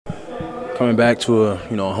coming back to a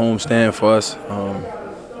home stand for us.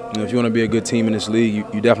 If you want to be a good team in this league,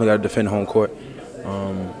 you definitely got to defend home court.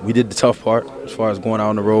 We did the tough part as far as going out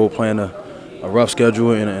on the road, playing a rough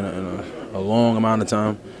schedule in a long amount of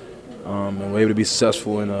time, and we're able to be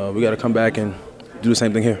successful. And we got to come back and do the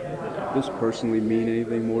same thing here. Does this personally mean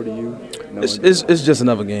anything more to you? It's just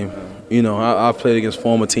another game. I've played against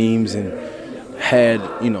former teams and had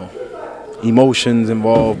emotions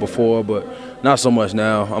involved before, but not so much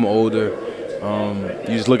now. I'm older.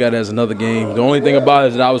 You just look at it as another game. The only thing about it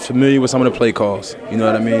is that I was familiar with some of the play calls. You know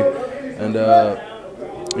what I mean? And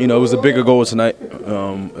it was a bigger goal tonight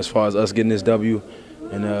as far as us getting this W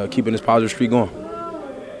and keeping this positive streak going.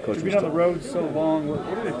 Coach, you've been on the road so long.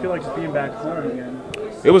 What did it feel like just being back home again?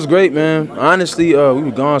 It was great, man. Honestly, we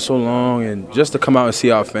were gone so long, and just to come out and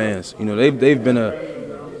see our fans, they've been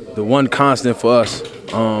the one constant for us.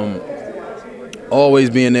 Always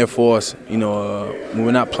being there for us. When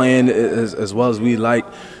we're not playing as well as we like,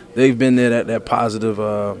 they've been there, that positive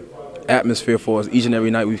atmosphere for us each and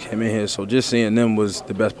every night we came in here. So just seeing them was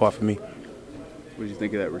the best part for me. What did you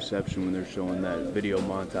think of that reception when they're showing that video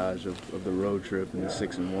montage of the road trip and the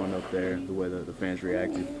 6-1 up there, the way that the fans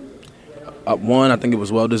reacted? One, I think it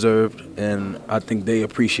was well deserved, and I think they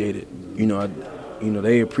appreciate it.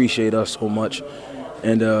 They appreciate us so much,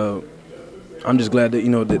 and I'm just glad that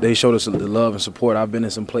that they showed us the love and support. I've been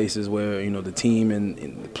in some places where the team and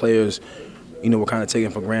the players, were kind of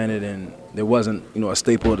taken for granted, and there wasn't a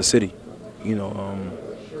staple of the city.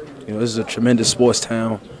 This is a tremendous sports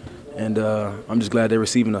town, and I'm just glad they're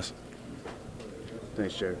receiving us.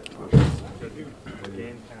 Thanks, Jarrett. The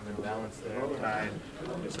game kind of imbalanced there, tied.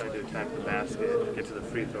 You decided to attack the basket, get to the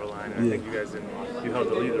free throw line. And I think you guys you held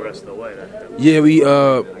the lead the rest of the way. Yeah, we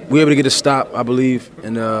were able to get a stop, I believe,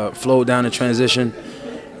 and flowed down in transition.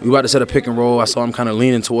 We were about to set a pick and roll. I saw him kind of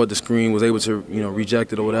leaning toward the screen, was able to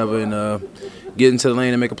reject it or whatever, and get into the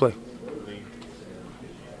lane and make a play.